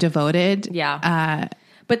 If I'm devoted. Yeah.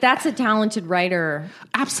 But that's a talented writer.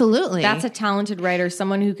 Absolutely. That's a talented writer,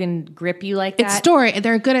 someone who can grip you like It's that. story.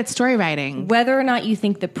 They're good at story writing. Whether or not you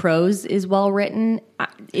think the prose is well written,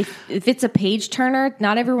 if it's a page turner,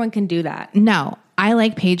 not everyone can do that. No, I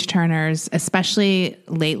like page turners, especially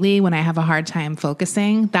lately when I have a hard time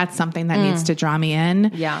focusing. That's something that needs to draw me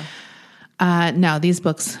in. Yeah. No, these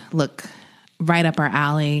books look right up our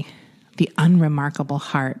alley. The Unremarkable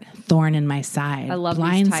Heart, Thorn in My Side, I love these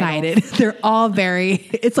Blindsided. They're all very,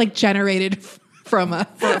 it's like generated from a,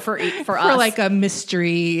 For us. for like a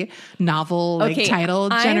mystery novel like title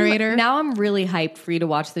generator. Now I'm really hyped for you to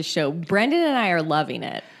watch this show. Brendan and I are loving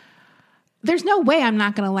it. There's no way I'm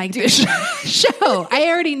not going to like this show. I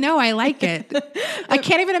already know I like it. I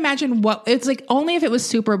can't even imagine what it's like. Only if it was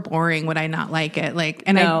super boring would I not like it. Like,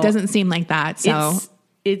 and No. it doesn't seem like that. So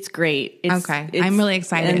It's great. Okay. I'm really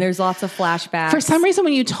excited. And there's lots of flashbacks. for some reason,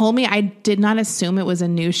 when you told me, I did not assume it was a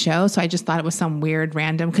new show. So I just thought it was some weird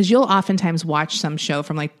random, because you'll oftentimes watch some show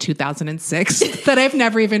from like 2006 that I've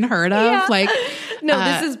never even heard of. Yeah. Like, No,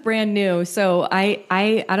 this is brand new. So I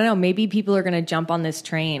don't know. Maybe people are going to jump on this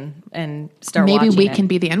train and start maybe watching we it. can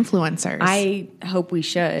be the influencers. I hope we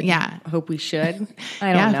should. Yeah. Hope we should.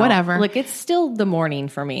 I don't Yeah, know. whatever. Look, it's still the morning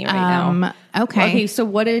for me right now. Okay. Okay, so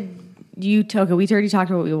what did you talk? We already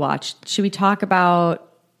talked about what we watched. Should we talk about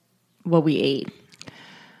what we ate?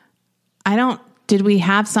 Did we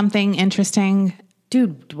have something interesting?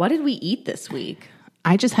 Dude, what did we eat this week?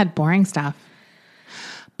 I just had boring stuff.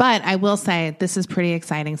 But I will say this is pretty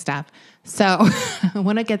exciting stuff. So I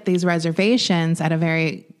want to get these reservations at a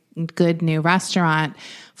very good new restaurant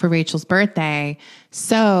for Rachel's birthday.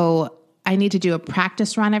 So I need to do a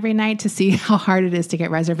practice run every night to see how hard it is to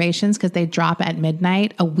get reservations, because they drop at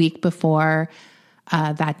midnight a week before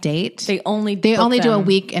that date. They only do a them.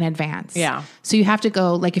 week in advance. Yeah. So you have to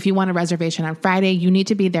go, like if you want a reservation on Friday, you need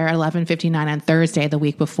to be there at 11:59 on Thursday, the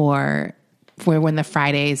week before, for when the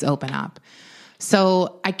Fridays open up.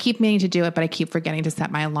 So I keep meaning to do it, but I keep forgetting to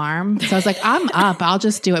set my alarm. So I was like, I'm up. I'll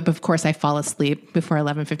just do it. But of course, I fall asleep before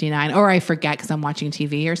 11:59, or I forget because I'm watching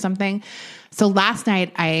TV or something. So last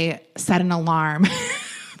night I set an alarm.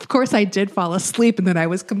 Of course, I did fall asleep, and then I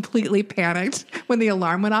was completely panicked when the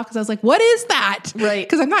alarm went off, because I was like, what is that? Right.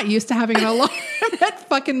 Because I'm not used to having an alarm at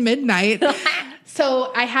fucking midnight.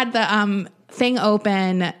 So I had the thing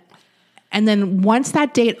open. And then once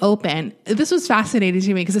that date opened, this was fascinating to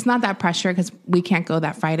me because it's not that pressure, because we can't go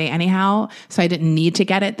that Friday anyhow. So I didn't need to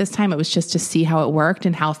get it this time. It was just to see how it worked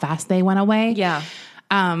and how fast they went away. Yeah.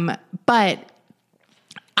 But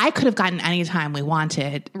I could have gotten any time we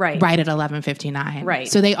wanted right at 11:59. Right.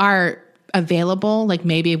 So they are available. Like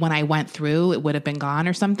maybe when I went through, it would have been gone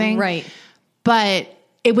or something. Right. But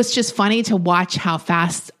it was just funny to watch how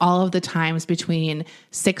fast all of the times between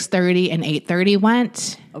 6:30 and 8:30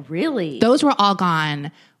 went. Oh, really? Those were all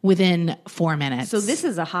gone within 4 minutes. So this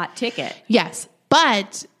is a hot ticket. Yes.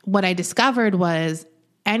 But what I discovered was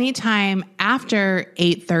anytime after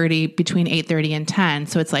 8:30, between 8:30 and 10,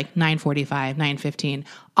 so it's like 9:45, 9:15,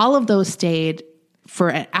 all of those stayed for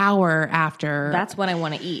an hour after. That's when I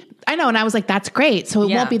want to eat. I know. And I was like, that's great. So it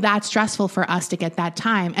Yeah. won't be that stressful for us to get that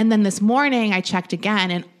time. And then this morning I checked again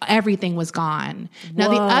and everything was gone. Now,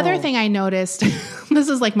 the other thing I noticed, this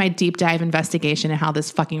is like my deep dive investigation in how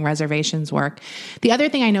this fucking reservations work. The other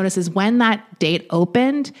thing I noticed is when that date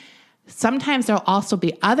opened, sometimes there'll also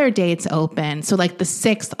be other dates open. So like the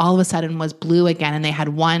 6th all of a sudden was blue again, and they had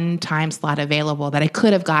one time slot available that I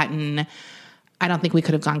could have gotten. I don't think we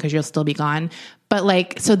could have gone because you'll still be gone. But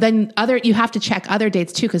like, so then you have to check other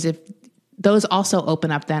dates too, because if those also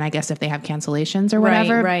open up, then I guess if they have cancellations or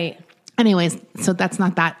whatever. Right. Anyways, so that's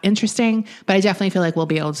not that interesting, but I definitely feel like we'll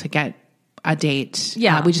be able to get a date.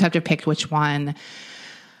 Yeah. We just have to pick which one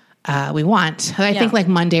we want. I think like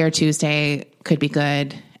Monday or Tuesday could be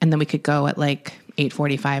good. And then we could go at like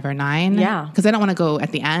 8:45 or 9. Yeah. Because I don't want to go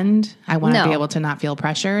at the end. I want to No. be able to not feel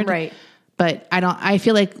pressured. Right. But I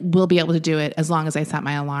feel like we'll be able to do it as long as I set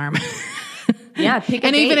my alarm. Yeah, pick a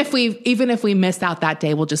And date. even if we missed out that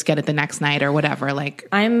day, we'll just get it the next night or whatever. Like,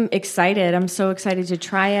 I'm excited. I'm so excited to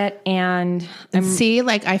try it. And see,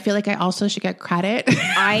 like, I feel like I also should get credit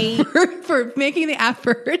for making the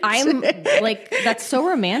effort. I'm like, that's so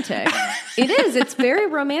romantic. It is. It's very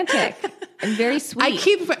romantic and very sweet.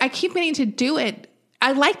 I keep meaning to do it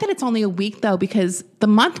I like that it's only a week though, because the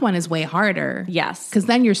month one is way harder. Yes. Because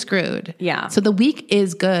then you're screwed. Yeah. So the week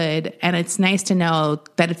is good, and it's nice to know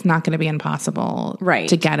that it's not going to be impossible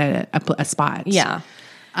to get a spot. Yeah.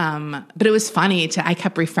 But it was funny I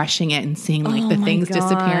kept refreshing it and seeing like the my things God.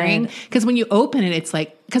 disappearing. Because when you open it, it's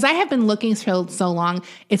like, because I have been looking for so long,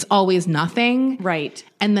 it's always nothing. Right.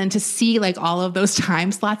 And then to see like all of those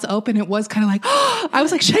time slots open, it was kind of like, I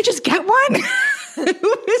was like, should I just get one? It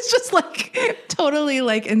was just like totally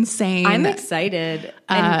like insane. I'm excited.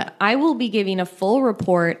 And I will be giving a full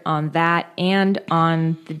report on that and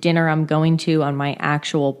on the dinner I'm going to on my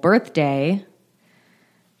actual birthday,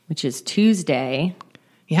 which is Tuesday.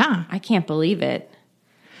 Yeah. I can't believe it.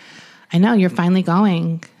 I know, you're finally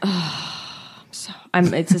going.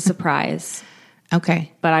 It's a surprise,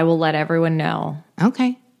 Okay. but I will let everyone know.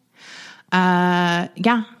 Okay.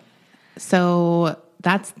 Yeah. So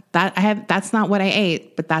that's not what I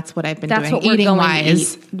ate, but that's what I've been doing. What we're eating going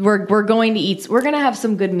wise. to eat. We're going to eat. We're going to have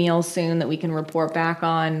some good meals soon that we can report back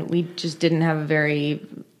on. We just didn't have it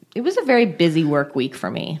was a very busy work week for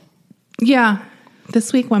me. Yeah.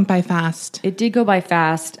 This week went by fast. It did go by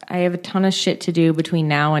fast. I have a ton of shit to do between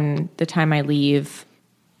now and the time I leave.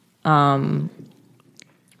 But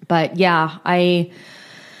yeah, I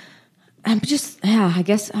guess,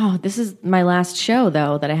 this is my last show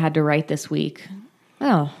though that I had to write this week.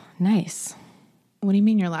 Oh, nice. What do you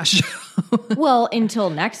mean your last show? Well, until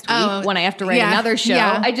next week when I have to write another show.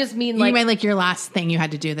 Yeah. I just mean like you mean like your last thing you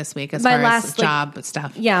had to do this week as my far last as job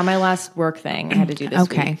stuff. Yeah, my last work thing I had to do this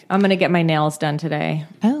Okay. week. I'm going to get my nails done today.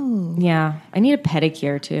 Oh. Yeah, I need a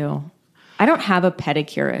pedicure too. I don't have a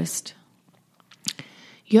pedicurist.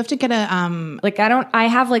 You have to get a I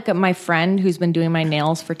have like my friend who's been doing my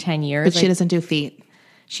nails for 10 years. but she doesn't do feet.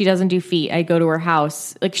 She doesn't do feet. I go to her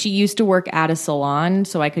house. Like she used to work at a salon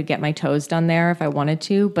so I could get my toes done there if I wanted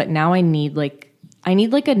to, but now I need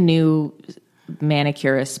a new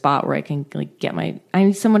manicurist spot where I can like I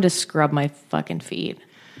need someone to scrub my fucking feet.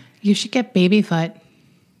 You should get baby foot.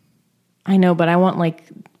 I know, but I want like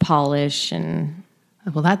polish and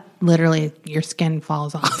Well, that literally your skin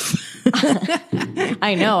falls off.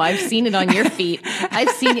 I know. I've seen it on your feet. I've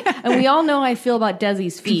seen it. And we all know how I feel about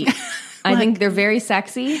Desi's feet. I think they're very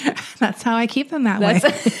sexy. That's how I keep them that way.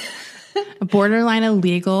 A borderline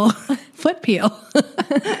illegal foot peel.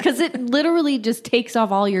 Because it literally just takes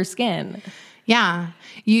off all your skin. Yeah.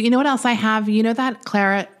 You know what else I have? You know that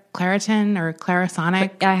Claritin or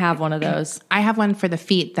Clarisonic? I have one of those. I have one for the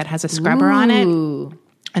feet that has a scrubber on it. Ooh.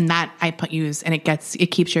 And that I use, and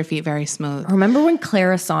it keeps your feet very smooth. Remember when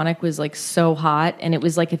Clarisonic was like so hot and it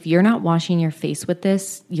was like, if you're not washing your face with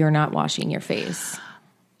this, you're not washing your face.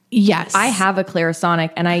 Yes. I have a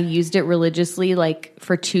Clarisonic and I used it religiously like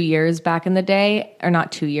for 2 years back in the day, or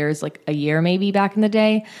not 2 years, like a year maybe back in the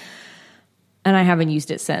day. And I haven't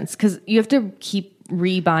used it since because you have to keep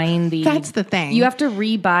rebuying That's the thing. You have to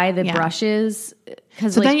rebuy the brushes.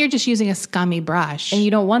 So then you're just using a scummy brush. And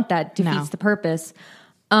you don't want that. Defeats the purpose.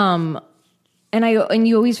 And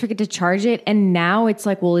you always forget to charge it. And now it's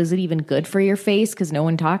like, well, is it even good for your face? Because no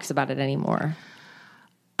one talks about it anymore.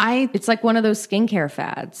 It's like one of those skincare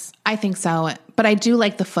fads. I think so, but I do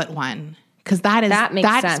like the foot one because that makes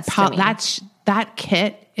sense to me. That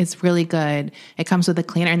kit is really good. It comes with a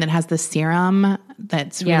cleaner and then has the serum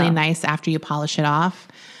that's really nice after you polish it off.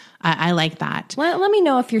 I like that. Let me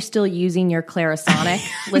know if you're still using your Clarisonic,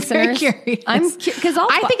 listeners. Very curious. I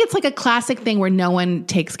think it's like a classic thing where no one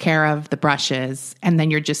takes care of the brushes, and then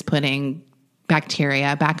you're just putting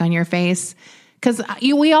bacteria back on your face. Because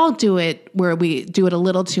we all do it where we do it a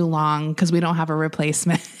little too long because we don't have a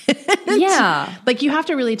replacement. Yeah. Like you have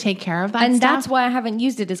to really take care of that and stuff. that's why I haven't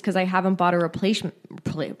used it, is because I haven't bought a replacement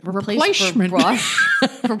brush.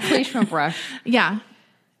 Replacement brush. Yeah.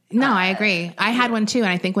 No, I agree. I had one too, and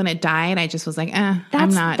I think when it died, I just was like, I'm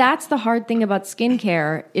not. That's the hard thing about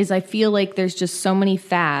skincare is I feel like there's just so many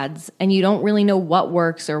fads, and you don't really know what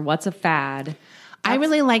works or what's a fad. I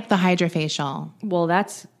really like the HydraFacial. Well,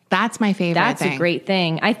 that's my favorite That's thing. a great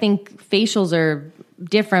thing. I think facials are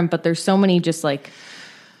different, but there's so many just like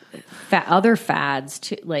other fads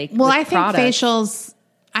too. Like, well, I think products.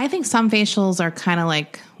 I think some facials are kind of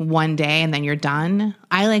like one day and then you're done.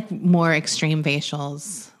 I like more extreme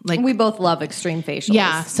facials. Like we both love extreme facials.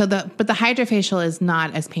 Yeah. But the HydraFacial is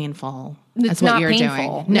not as painful as what not you're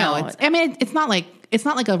painful. doing. No, it's not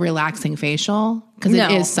like a relaxing facial because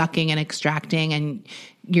it is sucking and extracting and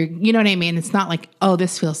you know what I mean? It's not like, oh,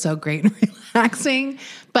 this feels so great and relaxing,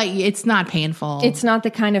 but it's not painful. It's not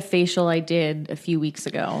the kind of facial I did a few weeks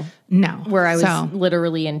ago. No. Where I was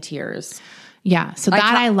literally in tears. Yeah. So that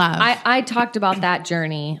I love. I talked about that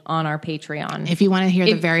journey on our Patreon. If you want to hear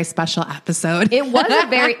the very special episode. It was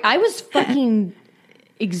I was fucking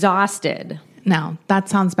exhausted. No, that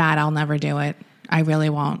sounds bad. I'll never do it. I really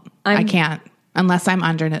won't. I can't. Unless I'm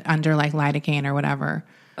under like lidocaine or whatever.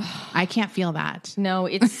 I can't feel that. No,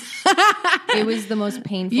 it was the most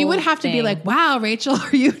painful. You would have to be like, wow, Rachel,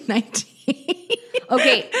 are you 19?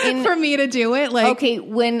 Okay. For me to do it. Like, okay.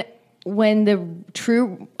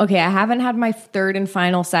 I haven't had my third and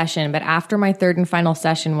final session, but after my third and final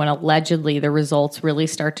session, when allegedly the results really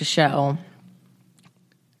start to show,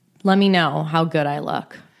 let me know how good I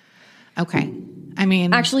look. Okay. I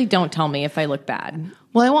mean, actually, don't tell me if I look bad.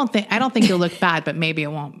 Well, I don't think you'll look bad, but maybe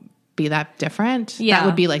it won't be that different. Yeah. That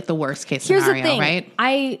would be like the worst case Here's scenario, the thing.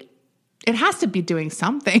 Right? It has to be doing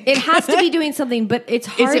something. It has to be doing something, but it's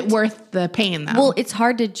hard. Is it worth the pain though? Well, it's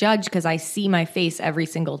hard to judge because I see my face every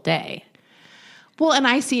single day. Well, and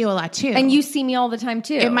I see you a lot too. And you see me all the time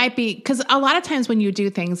too. It might be because a lot of times when you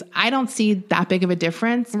do things, I don't see that big of a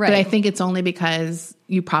difference. Right. But I think it's only because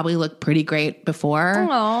you probably look pretty great before.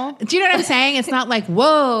 Aww. Do you know what I'm saying? It's not like,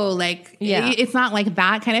 whoa, like, yeah. It's not like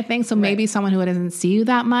that kind of thing. So maybe someone who doesn't see you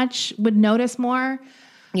that much would notice more.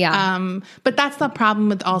 Yeah. But that's the problem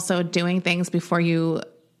with also doing things before you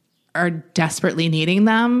are desperately needing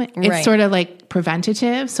them. It's sort of like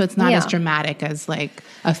preventative. So it's not as dramatic as like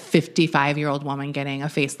a 55-year-old woman getting a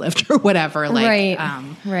facelift or whatever. Like,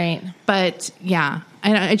 right. But yeah,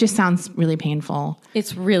 it just sounds really painful.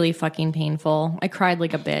 It's really fucking painful. I cried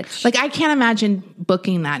like a bitch. Like I can't imagine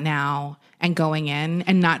booking that now and going in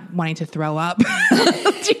and not wanting to throw up. Do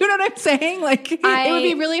you know what I'm saying? Like it would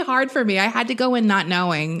be really hard for me. I had to go in not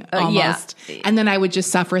knowing almost. And then I would just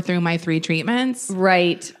suffer through my 3 treatments.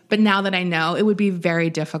 Right. But now that I know, it would be very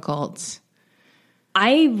difficult.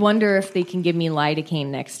 I wonder if they can give me lidocaine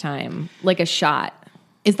next time, like a shot.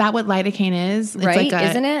 Is that what lidocaine is? It's right? Like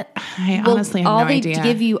Isn't it? I honestly have no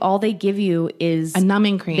idea. All they give you is a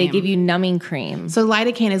numbing cream. They give you numbing cream. So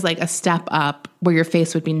lidocaine is like a step up where your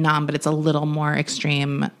face would be numb, but it's a little more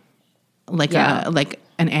extreme, like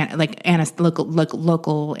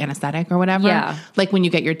local anesthetic or whatever. Yeah. Like when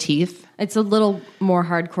you get your teeth. It's a little more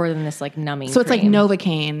hardcore than this like numbing So it's cream. like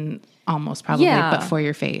Novocaine almost probably, but for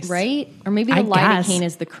your face. Right? Or maybe the lidocaine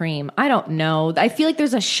is the cream. I don't know. I feel like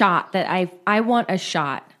there's a shot that I want a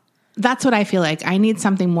shot. That's what I feel like. I need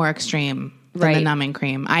something more extreme than the numbing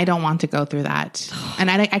cream. I don't want to go through that.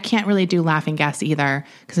 And I can't really do laughing gas either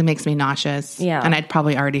because it makes me nauseous. Yeah. And I'd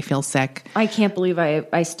probably already feel sick. I can't believe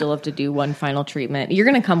I still have to do one final treatment. You're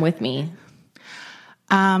going to come with me.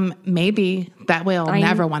 Maybe that way I'll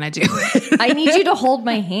never want to do it. I need you to hold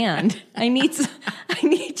my hand. I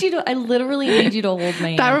literally need you to hold my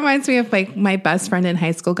hand. That reminds me of like my best friend in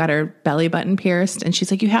high school got her belly button pierced and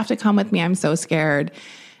she's like, you have to come with me. I'm so scared.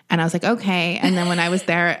 And I was like, okay. And then when I was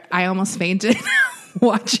there, I almost fainted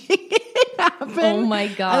watching it happen. Oh my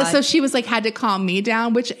God. So she was like, had to calm me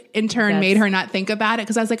down, which in turn made her not think about it.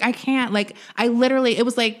 Cause I was like, I can't, like, it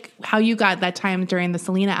was like how you got that time during the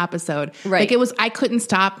Selena episode. Right. Like I couldn't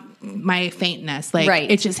stop my faintness. Like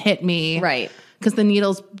it just hit me. Right. Cause the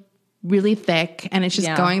needle's really thick and it's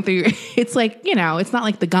just going through, it's like, it's not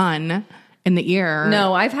like the gun in the ear.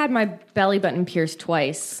 No, I've had my belly button pierced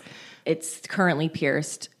twice. It's currently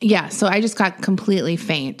pierced. Yeah, so I just got completely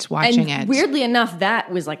faint watching it. Weirdly enough,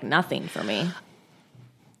 that was like nothing for me.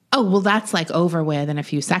 Oh, well, that's like over with in a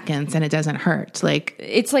few seconds and it doesn't hurt. Like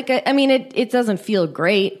it's like it doesn't feel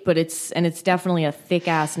great, but it's definitely a thick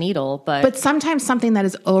ass needle. But sometimes something that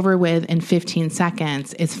is over with in 15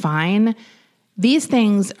 seconds is fine. These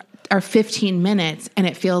things are 15 minutes and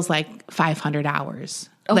it feels like 500 hours.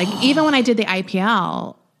 Like even when I did the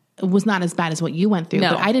IPL, it was not as bad as what you went through,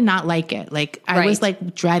 but I did not like it. Like I was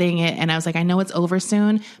like dreading it and I was like, I know it's over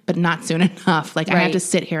soon, but not soon enough. Like I have to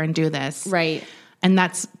sit here and do this. Right. And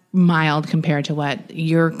that's mild compared to what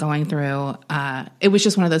you're going through. It was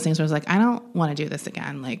just one of those things where I was like, I don't want to do this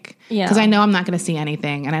again. Like, because I know I'm not going to see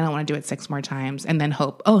anything and I don't want to do it 6 more times and then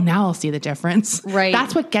hope, now I'll see the difference. Right.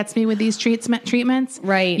 That's what gets me with these treatments.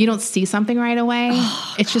 Right. You don't see something right away.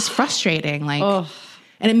 It's just frustrating. Like,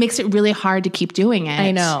 and it makes it really hard to keep doing it.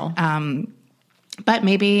 I know. But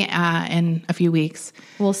maybe in a few weeks,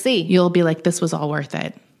 we'll see. You'll be like, this was all worth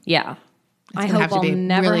it. Yeah. I hope I'll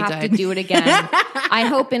never really have to do it again. I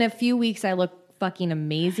hope in a few weeks I look fucking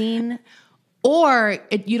amazing. Or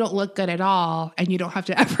you don't look good at all and you don't have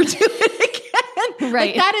to ever do it again.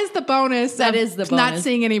 Right. Like, that is the bonus. That of is the not bonus.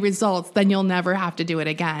 seeing any results. Then you'll never have to do it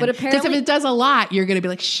again. But because apparently- if it does a lot, you're going to be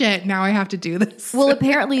like, shit, now I have to do this. Well,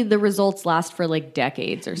 apparently the results last for like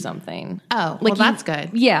decades or something. Oh, like well, that's good.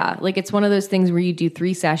 Yeah, like it's one of those things where you do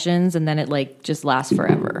 3 sessions and then it like just lasts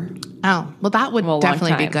forever. Oh, well, that would Well, long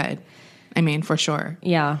definitely be time. good. I mean, for sure.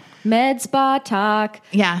 Yeah. Med spa talk.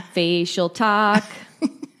 Yeah. Facial talk.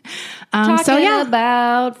 So Talking yeah,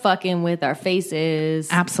 about fucking with our faces.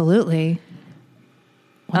 absolutely.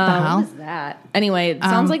 What the hell? What is that? Anyway, it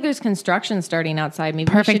sounds like there's construction starting outside. Maybe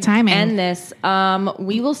we Perfect should timing. end this.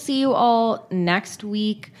 We will see you all next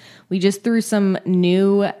week. We just threw some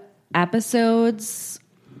new episodes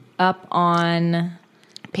up on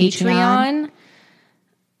Patreon.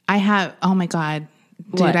 I have, oh my God.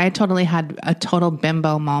 Dude, What? I totally had a total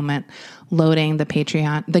bimbo moment loading the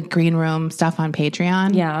Patreon, the green room stuff on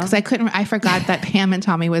Patreon. Yeah. Because I forgot that Pam and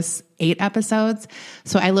Tommy was 8 episodes.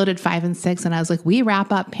 So I loaded 5 and 6 and I was like, we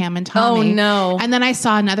wrap up Pam and Tommy. Oh, no. And then I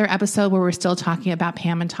saw another episode where we're still talking about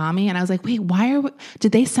Pam and Tommy. And I was like, wait,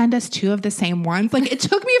 did they send us 2 of the same ones? Like, it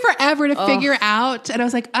took me forever to figure out. And I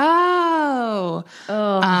was like, oh.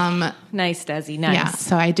 Nice, Desi. Nice. Yeah,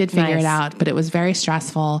 so I did figure Nice. it out, but it was very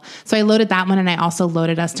stressful. So I loaded that one, and I also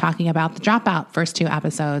loaded us talking about the Dropout first 2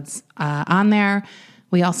 episodes on there.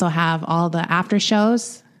 We also have all the after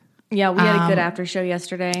shows. Yeah, we had a good after show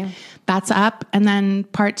yesterday. That's up. And then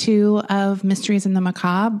part 2 of Mysteries in the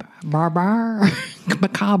Macabre.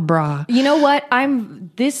 Macabre. You know what?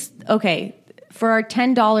 Okay, for our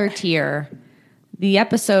 $10 tier, the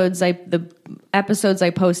episodes I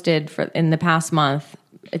posted in the past month,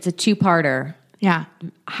 it's a 2-parter. Yeah.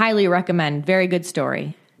 Highly recommend. Very good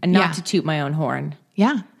story. And not Yeah. to toot my own horn.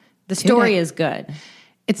 Yeah. The story is good.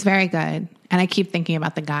 It's very good. And I keep thinking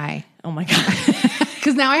about the guy. Oh my God.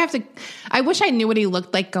 Because now I wish I knew what he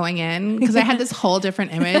looked like going in, because I had this whole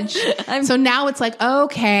different image. So now it's like,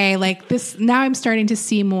 okay, like this, now I'm starting to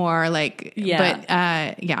see more like, Yeah.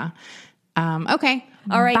 But yeah. Okay.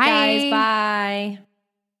 All right, Bye. guys. Bye.